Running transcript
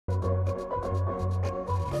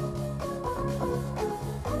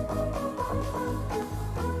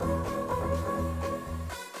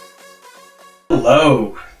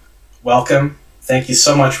Hello, welcome. Thank you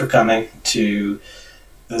so much for coming to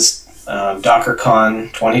this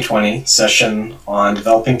DockerCon 2020 session on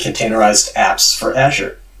developing containerized apps for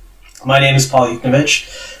Azure. My name is Paul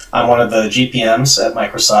Yuknovich. I'm one of the GPMs at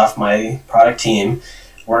Microsoft. My product team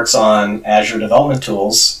works on Azure development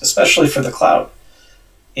tools, especially for the cloud.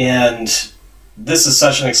 And this is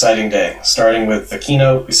such an exciting day, starting with the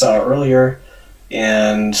keynote we saw earlier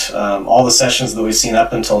and all the sessions that we've seen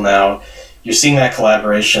up until now. You're seeing that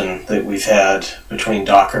collaboration that we've had between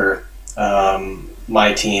Docker,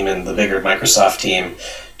 my team, and the bigger Microsoft team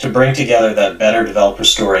to bring together that better developer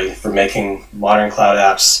story for making modern cloud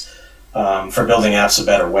apps, for building apps a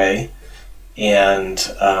better way. And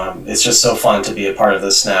it's just so fun to be a part of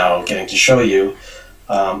this now, getting to show you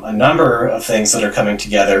a number of things that are coming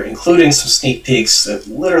together, including some sneak peeks that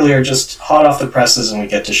literally are just hot off the presses and we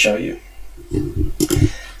get to show you.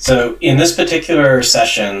 So in this particular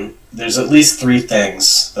session, there's at least three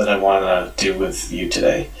things that I want to do with you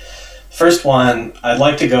today. First one, I'd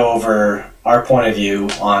like to go over our point of view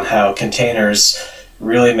on how containers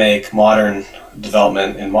really make modern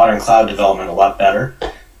development and modern cloud development a lot better,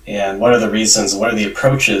 and what are the reasons, what are the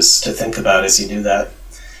approaches to think about as you do that.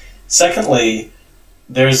 Secondly,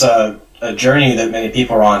 there's a journey that many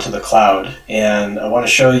people are on to the cloud, and I want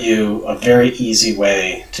to show you a very easy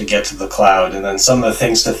way to get to the cloud, and then some of the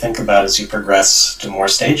things to think about as you progress to more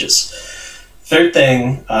stages. Third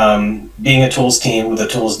thing, being a tools team with a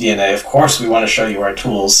tools DNA, of course we want to show you our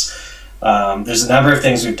tools. There's a number of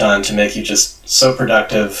things we've done to make you just so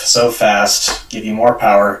productive, so fast, give you more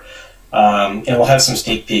power, and we'll have some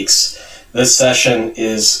sneak peeks. This session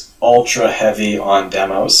is ultra heavy on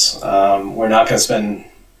demos. We're not going to spend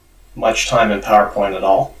much time in PowerPoint at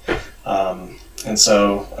all. And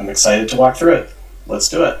so I'm excited to walk through it. Let's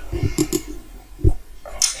do it.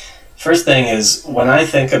 First thing is, when I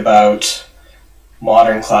think about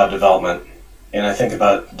modern cloud development, and I think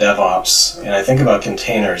about DevOps, and I think about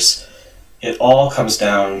containers, it all comes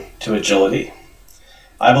down to agility.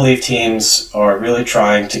 I believe teams are really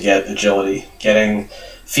trying to get agility, getting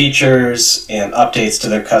features and updates to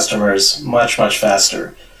their customers much, much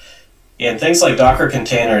faster. And things like Docker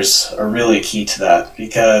containers are really key to that,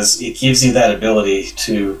 because it gives you that ability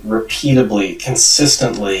to repeatably,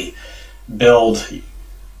 consistently build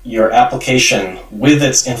your application with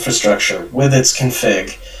its infrastructure, with its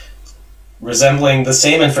config, resembling the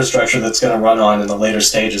same infrastructure that's going to run on in the later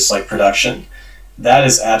stages like production. That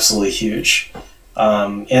is absolutely huge.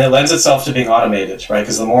 And it lends itself to being automated, right?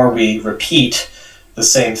 Because the more we repeat the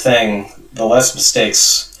same thing, the less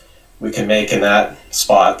mistakes we can make in that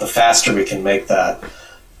spot, the faster we can make that,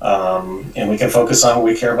 and we can focus on what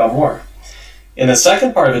we care about more. And the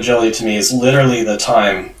second part of agility to me is literally the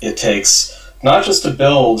time it takes, not just to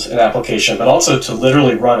build an application, but also to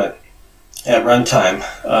literally run it at runtime.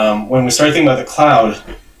 When we start thinking about the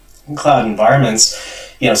cloud environments,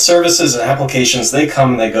 services and applications, they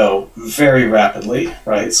come and they go very rapidly,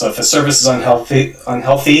 right? So if a service is unhealthy,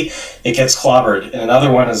 it gets clobbered, and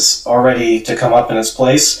another one is all ready to come up in its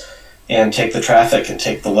place and take the traffic and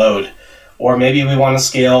take the load. Or maybe we want to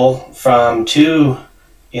scale from 2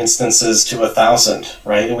 instances to 1,000,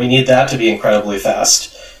 right? And we need that to be incredibly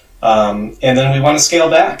fast. And then we want to scale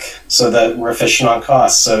back so that we're efficient on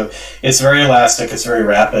cost. So it's very elastic, it's very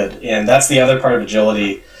rapid, and that's the other part of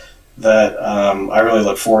agility that I really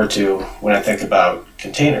look forward to when I think about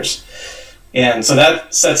containers. And so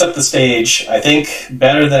that sets up the stage. I think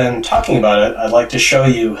better than talking about it, I'd like to show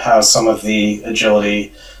you how some of the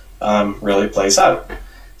agility really plays out.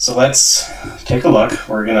 So let's take a look.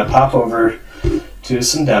 We're going to pop over to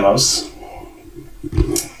some demos.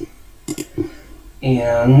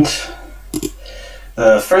 And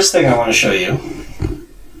the first thing I want to show you,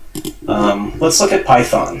 let's look at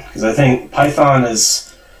Python, because I think Python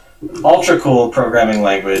is ultra cool programming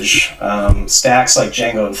language. Stacks like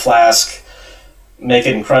Django and Flask make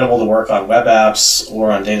it incredible to work on web apps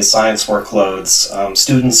or on data science workloads.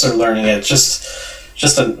 Students are learning it.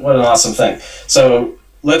 What an awesome thing. So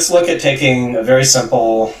let's look at taking a very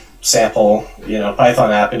simple sample,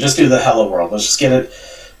 Python app, and just do the hello world. Let's just get it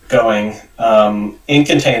going in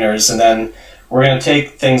containers, and then we're going to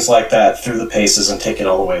take things like that through the paces and take it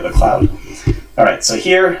all the way to the cloud. All right, so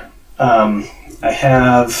here I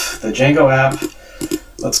have the Django app.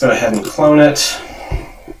 Let's go ahead and clone it.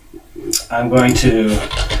 I'm going to,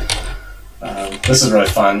 this is really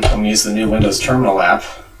fun, I'm going to use the new Windows Terminal app.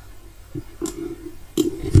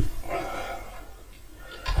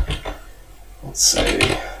 Let's say,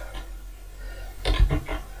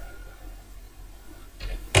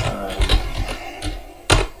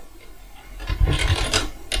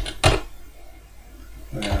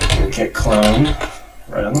 hit clone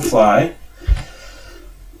right on the fly.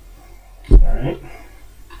 All right.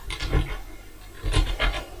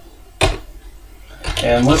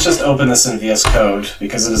 And let's just open this in VS Code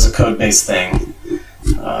because it is a code-based thing.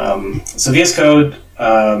 So VS Code,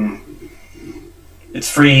 it's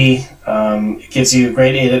free. It gives you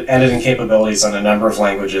great editing capabilities on a number of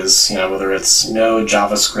languages, whether it's Node,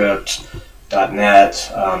 JavaScript,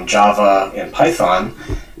 .NET, Java, and Python.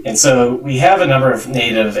 And so we have a number of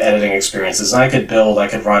native editing experiences. And I could build, I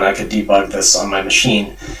could run, I could debug this on my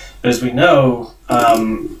machine. But as we know,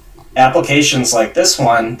 applications like this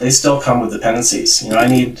one, they still come with dependencies. I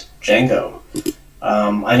need Django.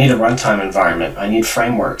 I need a runtime environment. I need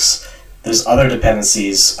frameworks. There's other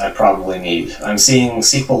dependencies I probably need. I'm seeing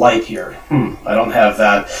SQLite here. I don't have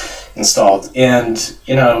that installed. And,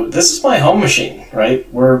 this is my home machine, right?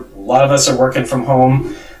 A lot of us are working from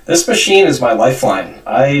home. This machine is my lifeline.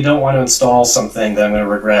 I don't want to install something that I'm going to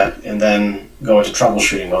regret and then go into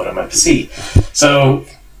troubleshooting mode on my PC. So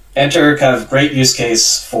enter kind of great use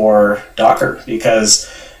case for Docker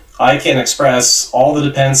because I can express all the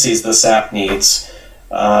dependencies this app needs.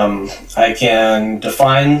 I can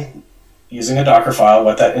define, using a Docker file,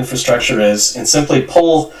 what that infrastructure is, and simply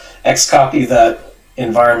pull Xcopy that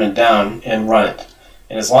environment down and run it.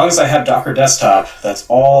 And as long as I have Docker Desktop, that's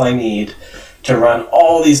all I need to run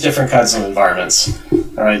all these different kinds of environments.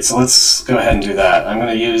 All right, so let's go ahead and do that. I'm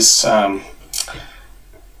going to use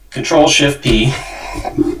Control-Shift-P,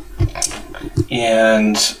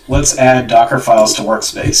 and let's add Docker files to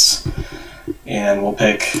Workspace. And we'll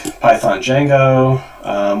pick Python Django.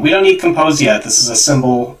 We don't need Compose yet. This is a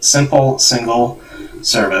simple single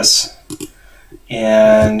service.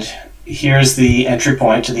 And here's the entry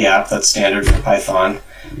point to the app. That's standard for Python.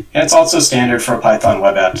 And it's also standard for a Python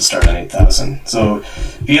web app to start on 8000. So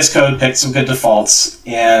VS Code picked some good defaults,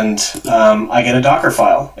 and I get a Docker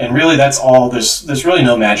file. And really that's all. There's really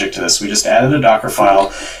no magic to this. We just added a Docker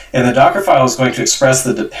file, and the Docker file is going to express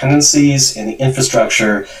the dependencies and the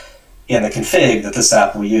infrastructure and the config that this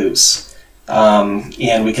app will use.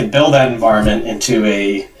 And we can build that environment into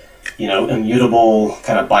a immutable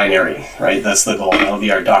kind of binary, right? That's the goal. That'll be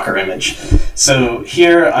our Docker image. So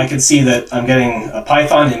here I can see that I'm getting a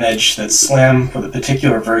Python image that's slam with a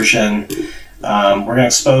particular version. We're going to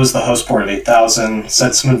expose the host port of 8000,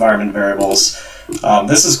 set some environment variables.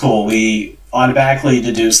 This is cool. We automatically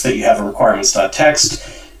deduce that you have a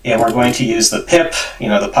requirements.txt, and we're going to use the pip,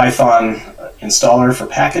 the Python installer for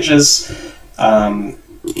packages.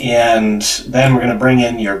 And then we're going to bring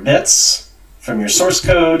in your bits from your source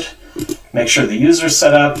code, make sure the user's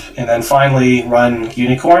set up, and then finally run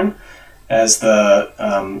Unicorn as the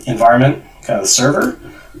environment, kind of the server,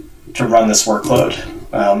 to run this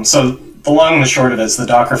workload. So the long and the short of it is the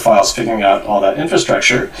Docker file's figuring out all that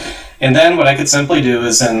infrastructure. And then what I could simply do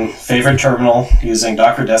is in favorite terminal using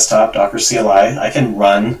Docker Desktop, Docker CLI, I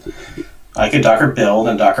could Docker build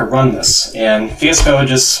and Docker run this. And VS Code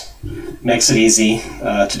just makes it easy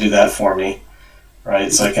to do that for me,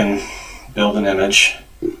 right? So I can build an image,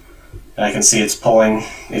 and I can see it's pulling,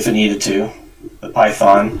 if it needed to, the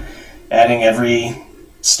Python, adding every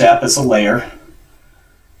step as a layer,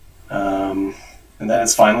 and then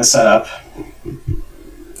it's finally set up.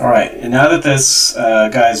 All right, and now that this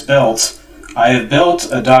guy's built, I have built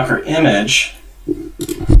a Docker image,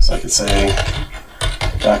 so I could say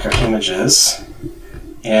Docker images,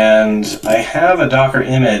 and I have a Docker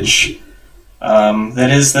image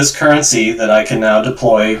that is this currency that I can now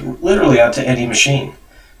deploy literally onto any machine.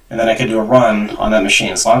 And then I can do a run on that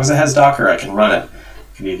machine. As long as it has Docker, I can run it.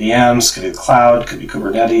 It could be VMs, could be the cloud, could be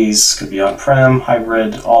Kubernetes, could be on-prem,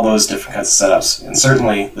 hybrid, all those different kinds of setups, and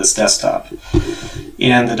certainly this desktop.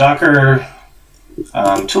 And the Docker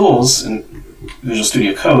tools in Visual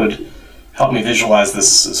Studio Code help me visualize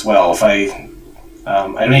this as well. If I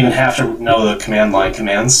don't even have to know the command line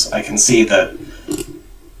commands. I can see that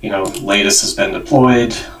latest has been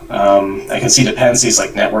deployed. I can see dependencies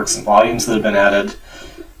like networks and volumes that have been added,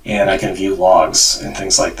 and I can view logs and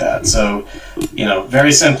things like that. So,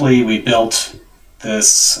 very simply, we built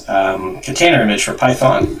this container image for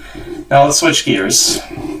Python. Now let's switch gears.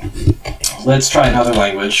 Let's try another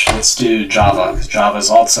language. Let's do Java, because Java is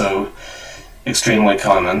also extremely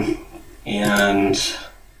common. And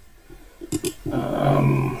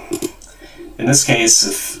in this case,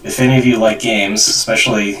 if any of you like games,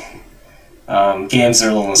 especially games that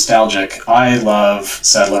are a little nostalgic, I love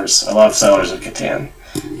Settlers. I love Settlers of Catan.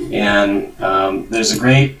 And there's a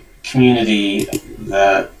great community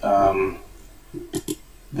that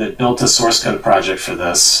that built a source code project for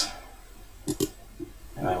this.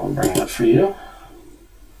 And I will bring it up for you.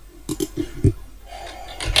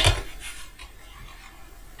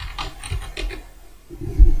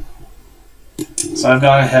 So I've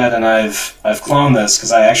gone ahead and I've cloned this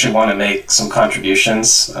because I actually want to make some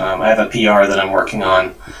contributions. I have a PR that I'm working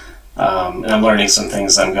on, and I'm learning some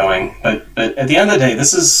things as I'm going. But at the end of the day,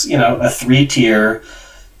 this is, you know, a 3-tier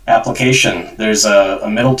application. There's a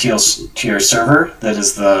middle tier server that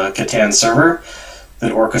is the Catan server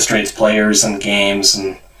that orchestrates players and games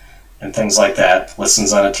and things like that,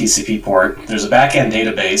 listens on a TCP port. There's a backend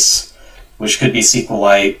database, which could be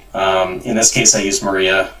SQLite. In this case, I use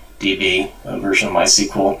MariaDB, a version of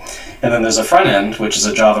MySQL. And then there's a front end, which is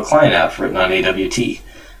a Java client app written on AWT.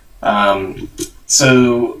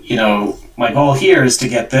 So, you know, my goal here is to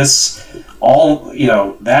get this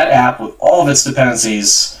that app with all of its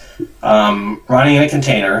dependencies running in a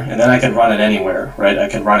container, and then I could run it anywhere, right? I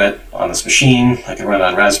could run it on this machine, I could run it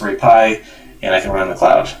on Raspberry Pi, and I can run in the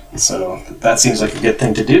cloud. So that seems like a good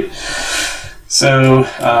thing to do. So,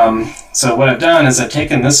 so what I've done is I've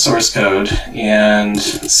taken this source code and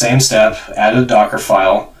same step, added a Docker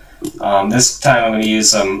file. This time I'm going to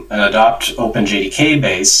use an adopt OpenJDK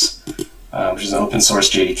base, which is an open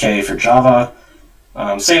source JDK for Java.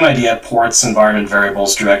 Same idea, ports, environment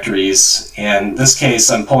variables, directories. And in this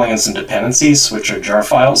case, I'm pulling in some dependencies, which are jar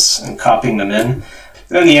files, and copying them in. And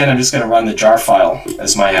then in the end, I'm just going to run the jar file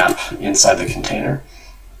as my app inside the container.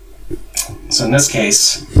 So in this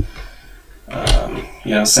case,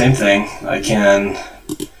 you know, same thing. I can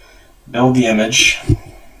build the image.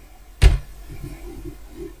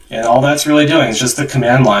 And all that's really doing is just the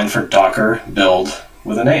command line for Docker build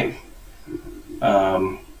with a name.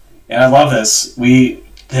 And I love this. We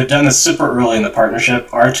have done this super early in the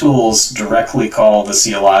partnership. Our tools directly call the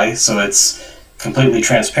CLI, so it's completely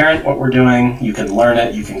transparent what we're doing. You can learn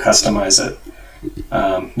it, you can customize it.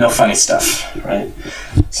 No funny stuff, right?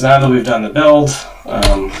 So now that we've done the build,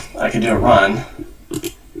 I can do a run.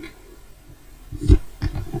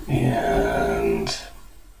 And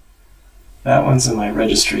that one's in my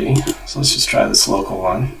registry, so let's just try this local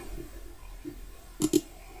one.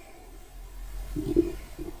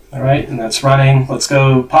 All right, and that's running. Let's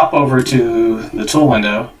go pop over to the tool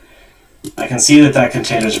window. I can see that that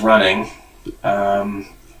container is running. And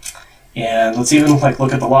let's even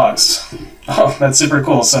look at the logs. Oh, that's super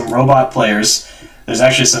cool. Some robot players. There's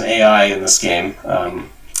actually some AI in this game.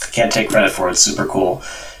 Can't take credit for it. It's super cool.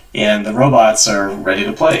 And the robots are ready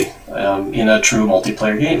to play in a true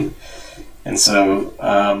multiplayer game. And so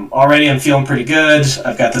already I'm feeling pretty good.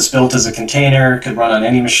 I've got this built as a container. Could run on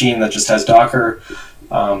any machine that just has Docker.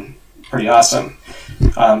 Pretty awesome.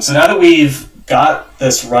 So now that we've got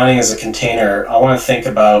this running as a container, I want to think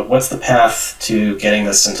about what's the path to getting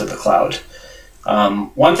this into the cloud.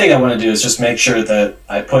 One thing I want to do is just make sure that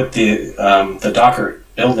I put the Docker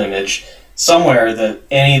build image somewhere that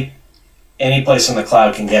any place in the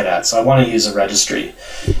cloud can get at. So I want to use a registry.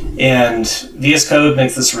 And VS Code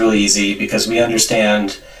makes this really easy because we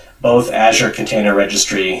understand both Azure Container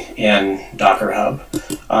Registry and Docker Hub.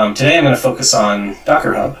 Today I'm going to focus on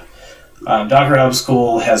Docker Hub. Docker Hub's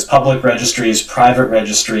cool, has public registries, private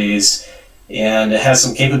registries, and it has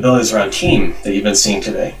some capabilities around team that you've been seeing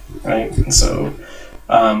today, right? And so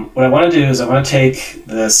what I want to do is I want to take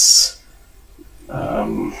this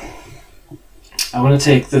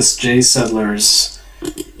JSettlers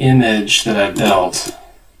image that I built,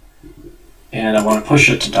 and I want to push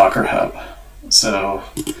it to Docker Hub. So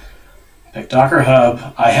pick Docker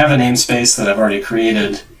Hub. I have a namespace that I've already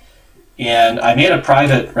created, and I made a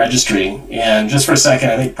private registry. And just for a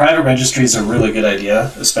second, I think private registries are a really good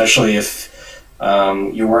idea, especially if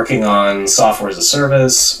you're working on software as a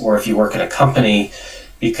service or if you work in a company,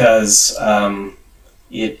 because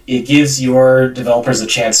it gives your developers a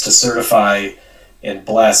chance to certify and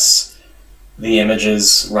bless the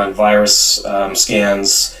images, run virus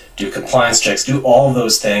scans, do compliance checks, do all of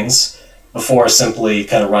those things before simply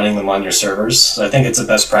kind of running them on your servers. So I think it's a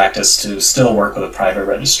best practice to still work with a private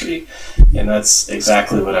registry, and that's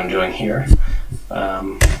exactly what I'm doing here.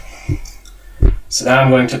 So now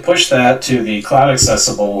I'm going to push that to the cloud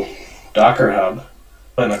accessible Docker Hub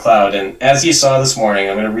in the cloud, and as you saw this morning,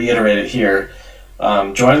 I'm going to reiterate it here,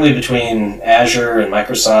 jointly between Azure and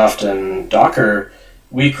Microsoft and Docker,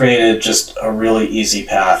 we created just a really easy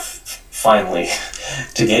path, finally,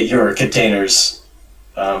 to get your containers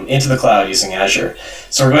into the cloud using Azure.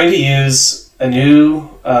 So we're going to use a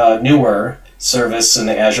newer service in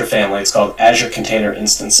the Azure family. It's called Azure Container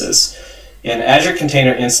Instances. And Azure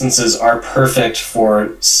Container Instances are perfect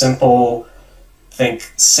for simple,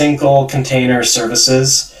 single container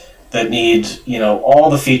services that need,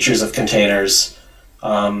 all the features of containers.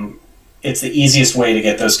 It's the easiest way to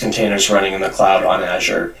get those containers running in the cloud on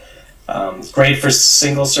Azure. Great for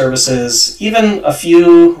single services, even a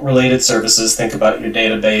few related services. Think about your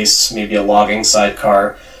database, maybe a logging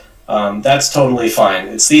sidecar. That's totally fine.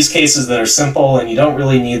 It's these cases that are simple and you don't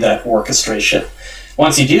really need that orchestration.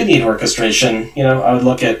 Once you do need orchestration, I would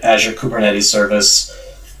look at Azure Kubernetes Service,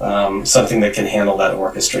 something that can handle that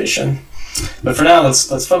orchestration. But for now,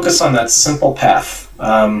 let's focus on that simple path.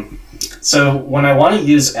 So when I want to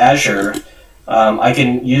use Azure, I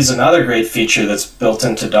can use another great feature that's built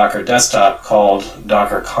into Docker Desktop called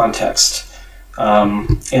Docker Context.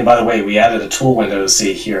 And by the way, we added a tool window to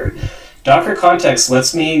see here. Docker Context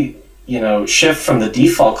lets me, shift from the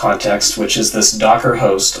default context, which is this Docker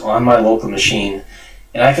host on my local machine,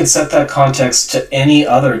 and I can set that context to any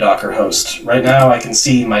other Docker host. Right now, I can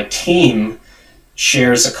see my team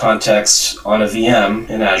shares a context on a VM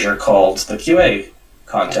in Azure called the QA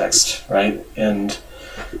context, right? And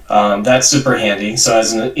that's super handy. So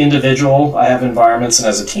as an individual, I have environments, and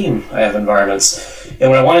as a team, I have environments. And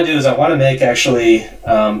what I want to do is I want to make actually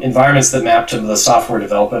environments that map to the software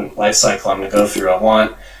development lifecycle I'm going to go through. I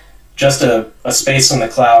want just a space in the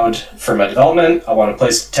cloud for my development. I want a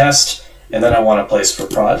place to test, and then I want a place for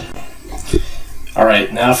prod. All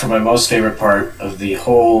right, now for my most favorite part of the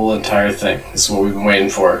whole entire thing. This is what we've been waiting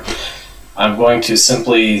for. I'm going to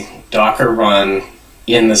simply Docker run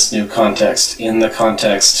in this new context, in the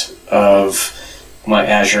context of my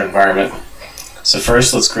Azure environment. So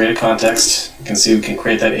first, let's create a context. You can see we can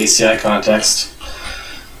create that ACI context.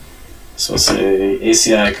 So we'll say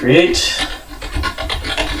ACI create,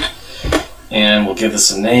 and we'll give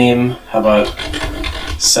this a name. How about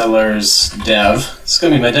Settlers Dev? It's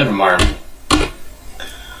going to be my dev environment.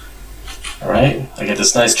 All right, I get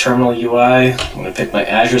this nice terminal UI. I'm going to pick my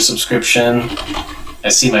Azure subscription. I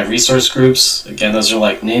see my resource groups. Again, those are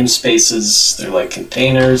like namespaces. They're like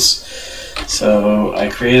containers. So I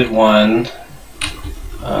created one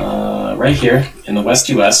right here in the West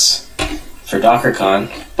US for DockerCon.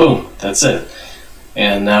 Boom, that's it.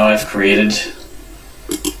 And now I've created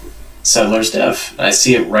Settlers Dev. I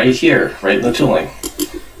see it right here, right in the tooling.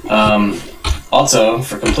 Also,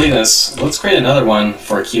 for completeness, let's create another one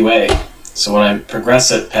for QA. So when I progress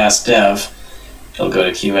it past dev, it'll go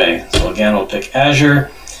to QA. So again, we'll pick Azure.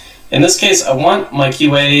 In this case, I want my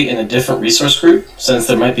QA in a different resource group, since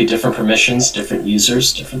there might be different permissions, different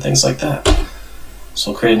users, different things like that.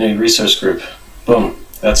 So we'll create a new resource group. Boom,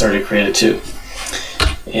 that's already created too.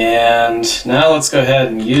 And now let's go ahead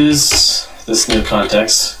and use this new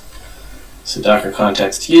context. So Docker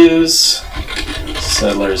context use,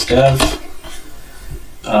 Settlers Dev.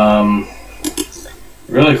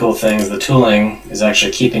 Really cool thing is the tooling is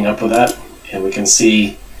actually keeping up with that, and we can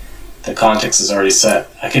see the context is already set.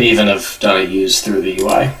 I could even have done a use through the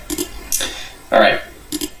UI. All right,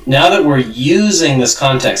 now that we're using this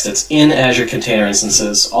context that's in Azure Container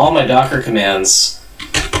Instances, all my Docker commands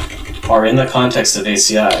are in the context of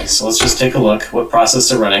ACI. So let's just take a look what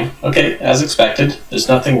process are running. Okay, as expected, there's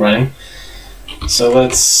nothing running. So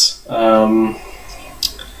let's go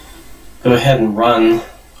ahead and run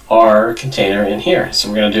our container in here. So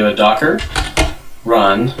we're going to do a Docker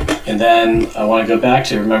run, and then I want to go back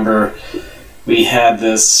to, remember, we had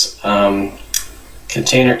this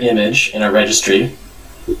container image in our registry.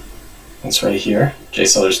 It's right here,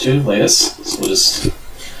 JSettlers2 latest. So we'll just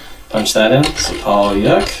punch that in. So Paul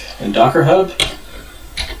Yuck in Docker Hub,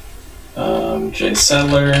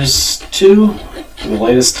 JSettlers2, the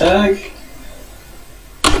latest tag.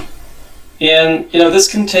 And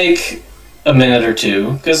this can take a minute or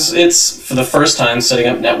two, because it's for the first time setting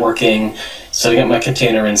up networking, setting up my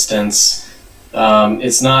container instance.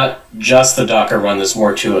 It's not just the Docker run, there's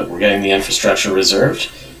more to it. We're getting the infrastructure reserved,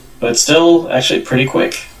 but it's still actually pretty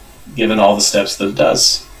quick, given all the steps that it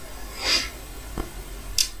does.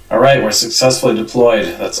 All right, we're successfully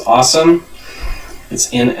deployed. That's awesome.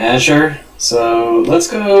 It's in Azure. So let's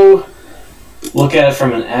go look at it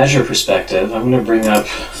from an Azure perspective. I'm going to bring up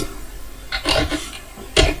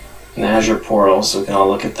an Azure portal so we can all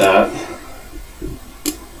look at that.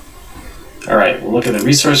 All right, we'll look at the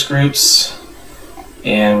resource groups,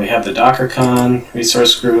 and we have the DockerCon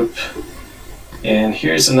resource group, and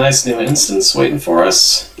here's a nice new instance waiting for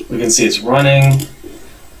us. We can see it's running,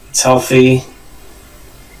 it's healthy,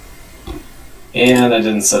 and I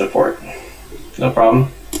didn't set a port. No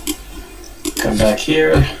problem. Come back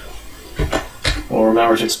here. We'll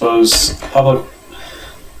remember to expose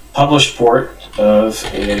published port of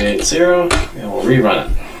 8880, and we'll rerun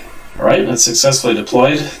it. All right, it's successfully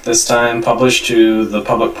deployed. This time published to the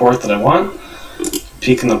public port that I want.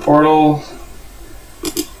 Peek in the portal.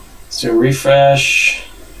 Let's do a refresh.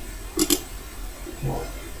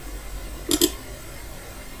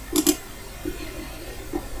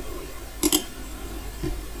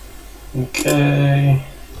 Okay.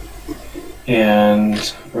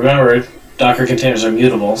 And remember, Docker containers are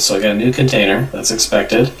mutable, so I got a new container. That's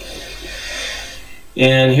expected.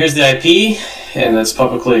 And here's the IP, and it's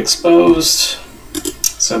publicly exposed.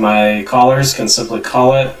 So my callers can simply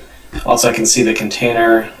call it. Also, I can see the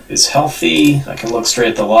container is healthy. I can look straight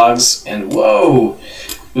at the logs, and whoa!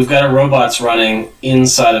 We've got our robots running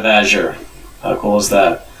inside of Azure. How cool is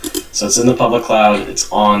that? So it's in the public cloud, it's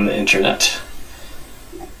on the internet.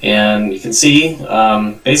 And you can see,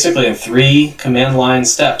 basically in 3 command line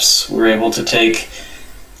steps, we're able to take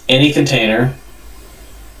any container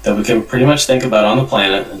that we can pretty much think about on the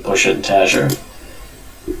planet and push it into Azure.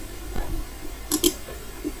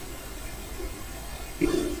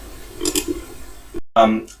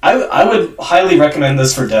 I would highly recommend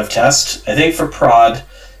this for dev test. I think for prod,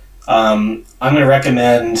 I'm going to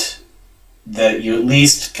recommend that you at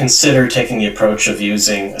least consider taking the approach of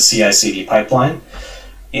using a CI/CD pipeline.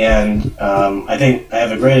 And I think I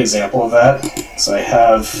have a great example of that. So I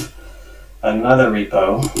have another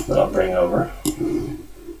repo that I'll bring over.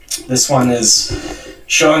 This one is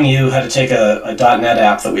showing you how to take a .NET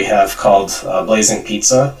app that we have called Blazing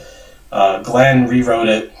Pizza. Glenn rewrote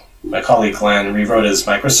it. My colleague Glenn rewrote his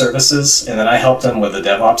microservices, and then I helped him with the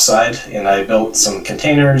DevOps side, and I built some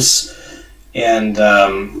containers, and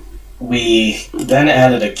we then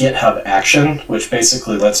added a GitHub action, which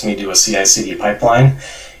basically lets me do a CI/CD pipeline.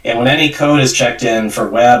 And when any code is checked in for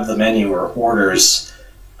web, the menu, or orders,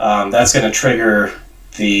 that's going to trigger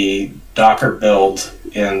the Docker build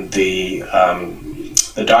and the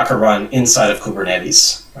Docker run inside of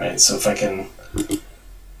Kubernetes, right? So if I can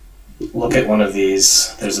look at one of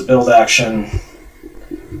these, there's a build action.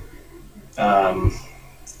 And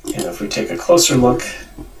if we take a closer look,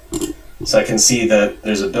 so I can see that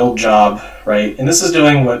there's a build job, right? And this is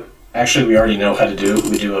doing what actually we already know how to do.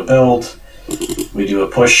 We do a build, we do a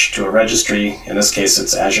push to a registry. In this case,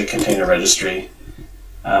 it's Azure Container Registry.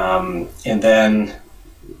 And then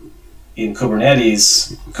in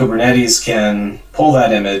Kubernetes, Kubernetes can pull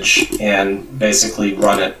that image and basically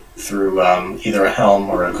run it through either a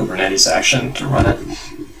Helm or a Kubernetes action to run it.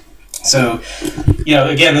 So,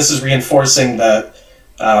 again, this is reinforcing that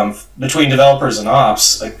between developers and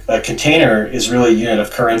ops, a container is really a unit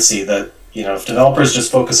of currency that, if developers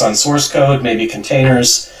just focus on source code, maybe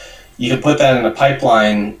containers, you can put that in a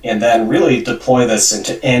pipeline and then really deploy this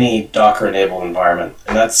into any Docker-enabled environment.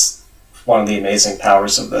 And that's one of the amazing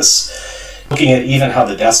powers of this. Looking at even how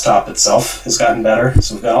the desktop itself has gotten better.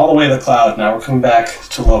 So we've got all the way to the cloud, now we're coming back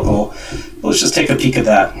to local. Let's just take a peek at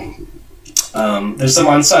that. There's some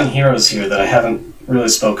unsung heroes here that I haven't really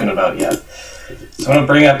spoken about yet. So I'm going to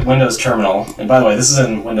bring up Windows Terminal. And by the way, this is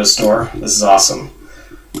in Windows Store. This is awesome.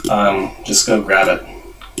 Just go grab it.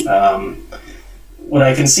 What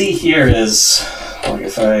I can see here is, like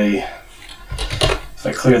if I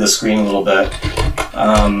clear the screen a little bit,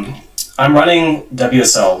 I'm running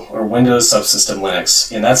WSL, or Windows Subsystem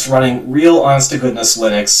Linux, and that's running real honest-to-goodness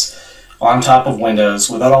Linux on top of Windows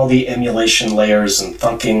without all the emulation layers and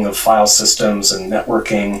thunking of file systems and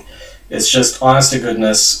networking. It's just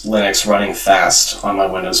honest-to-goodness Linux running fast on my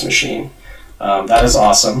Windows machine. That is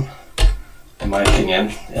awesome, in my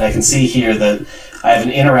opinion. And I can see here that I have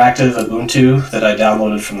an interactive Ubuntu that I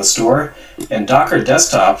downloaded from the store, and Docker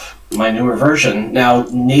Desktop, my newer version, now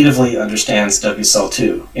natively understands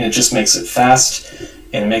WSL2, and it just makes it fast,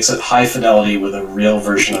 and it makes it high fidelity with a real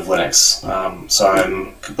version of Linux. So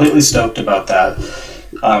I'm completely stoked about that.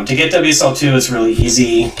 To get WSL2, it's really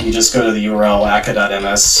easy. You just go to the URL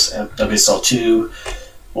aka.ms WSL2.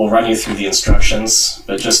 We'll run you through the instructions,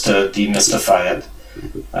 but just to demystify it,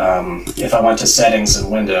 if I went to settings in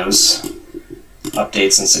Windows,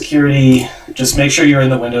 updates and security, just make sure you're in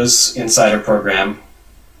the Windows Insider program.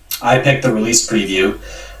 I picked the release preview.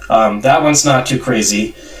 That one's not too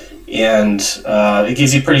crazy, and it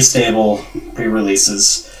gives you pretty stable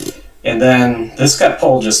pre-releases. And then this got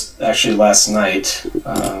pulled just actually last night.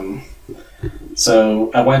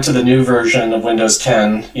 So I went to the new version of Windows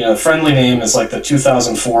 10. The friendly name is like the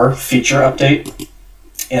 2004 feature update,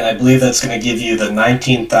 and I believe that's going to give you the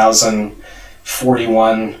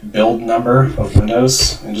 19,041 build number of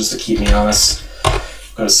Windows. And just to keep me honest,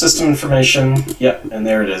 go to System Information, yep, and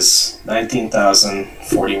there it is,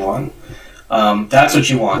 19,041. That's what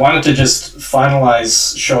you want. I wanted to just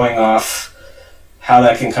finalize showing off how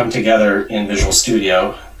that can come together in Visual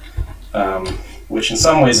Studio, which in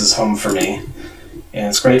some ways is home for me, and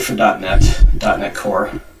it's great for .NET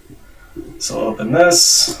Core. So we'll open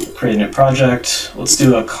this, we'll create a new project. Let's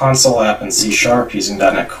do a console app in C# using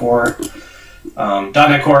 .NET Core.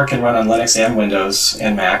 .NET Core can run on Linux and Windows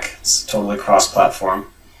and Mac. It's totally cross-platform.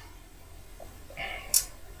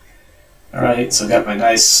 All right, so I've got my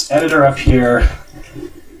nice editor up here,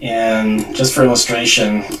 and just for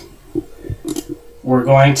illustration, we're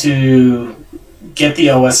going to get the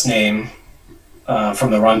OS name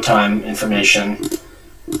from the runtime information,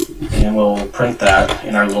 and we'll print that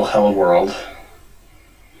in our little hello world.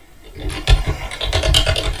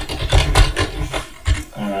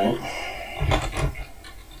 All right.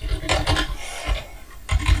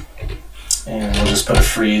 And we'll just put a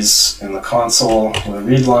freeze in the console with a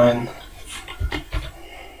read line.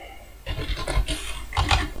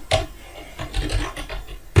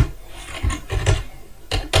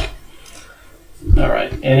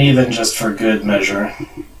 Alright, and even just for good measure,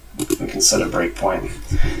 we can set a breakpoint.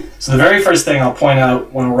 So the very first thing I'll point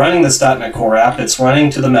out, when we're running this .NET Core app, it's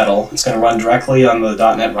running to the metal. It's going to run directly on the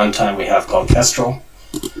 .NET runtime we have called Kestrel.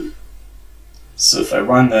 So if I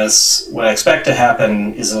run this, what I expect to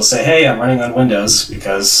happen is it'll say, hey, I'm running on Windows,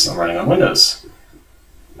 because I'm running on Windows.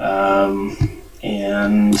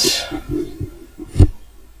 And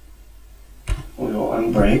we will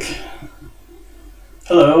unbreak.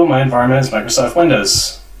 Hello, my environment is Microsoft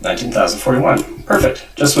Windows 19041. Perfect,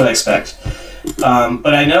 just what I expect.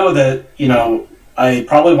 But I know that, I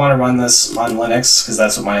probably want to run this on Linux because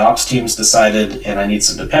that's what my ops teams decided, and I need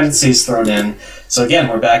some dependencies thrown in. So again,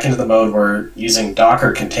 we're back into the mode where using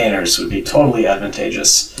Docker containers would be totally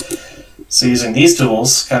advantageous. So using these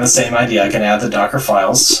tools, kind of the same idea. I can add the Docker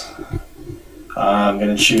files. I'm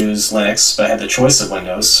going to choose Linux, but I had the choice of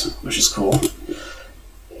Windows, which is cool.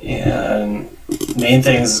 And main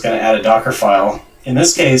thing is it's going to add a Docker file. In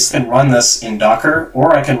this case, I can run this in Docker,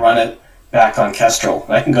 or I can run it back on Kestrel.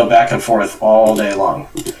 And I can go back and forth all day long.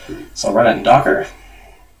 So I'll run it in Docker.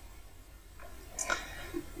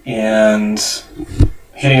 And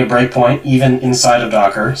hitting a breakpoint even inside of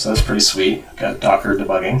Docker, so that's pretty sweet. Got Docker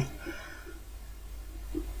debugging.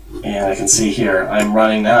 And I can see here, I'm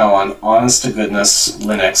running now on honest-to-goodness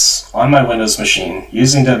Linux on my Windows machine,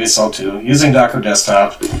 using WSL2, using Docker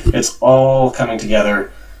Desktop. It's all coming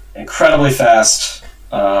together incredibly fast,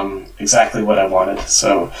 exactly what I wanted.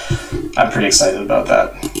 So I'm pretty excited about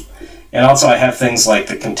that. And also I have things like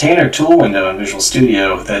the container tool window in Visual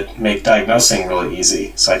Studio that make diagnosing really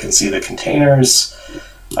easy. So I can see the containers,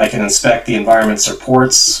 I can inspect the environment's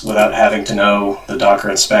reports without having to know the Docker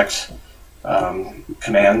inspect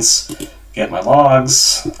commands, get my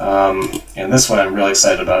logs, and this one I'm really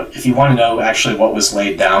excited about. If you want to know actually what was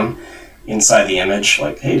laid down inside the image,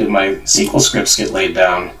 like, hey, did my SQL scripts get laid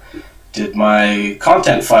down? Did my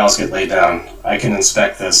content files get laid down? I can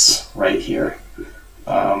inspect this right here.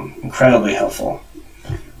 Incredibly helpful.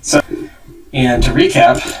 So, and to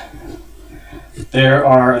recap, there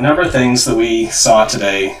are a number of things that we saw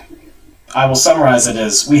today. I will summarize it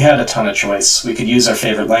as we had a ton of choice. We could use our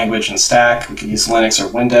favorite language and stack. We could use Linux or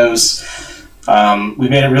Windows. We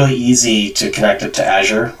made it really easy to connect it to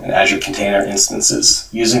Azure and Azure container instances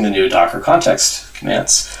using the new Docker context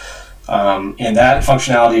commands. And that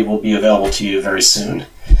functionality will be available to you very soon.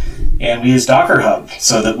 And we use Docker Hub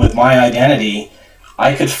so that with my identity,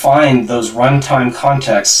 I could find those runtime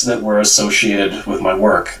contexts that were associated with my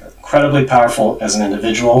work. Incredibly powerful as an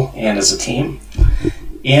individual and as a team.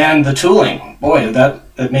 And the tooling, boy,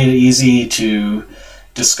 that made it easy to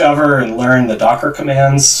discover and learn the Docker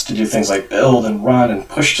commands to do things like build and run and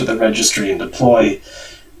push to the registry and deploy.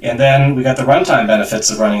 And then we got the runtime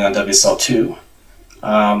benefits of running on WSL2.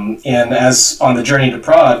 And as on the journey to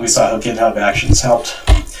prod, we saw how GitHub Actions helped.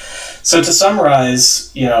 So to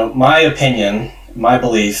summarize, my opinion, my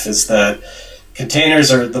belief is that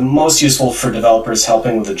containers are the most useful for developers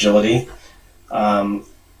helping with agility.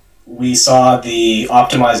 We saw the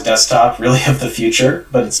optimized desktop really of the future,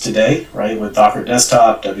 but it's today, right? With Docker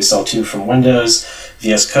Desktop, WSL2 from Windows,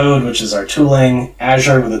 VS Code, which is our tooling,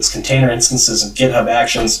 Azure with its container instances, and GitHub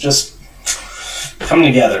Actions just coming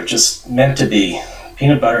together, just meant to be,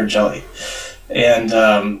 peanut butter and jelly. And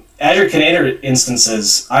Azure container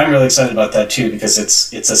instances, I'm really excited about that too, because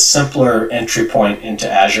it's a simpler entry point into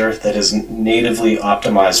Azure that is natively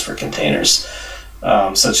optimized for containers.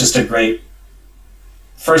 So it's just a great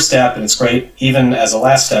first step, and it's great even as a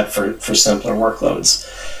last step for simpler workloads.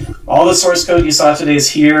 All the source code you saw today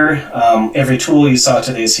is here. Every tool you saw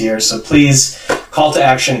today is here. So please, call to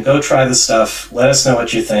action, go try this stuff. Let us know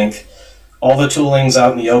what you think. All the tooling's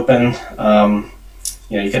out in the open.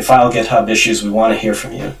 You can file GitHub issues. We want to hear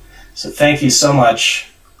from you. So thank you so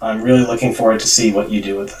much. I'm really looking forward to see what you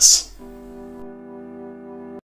do with this.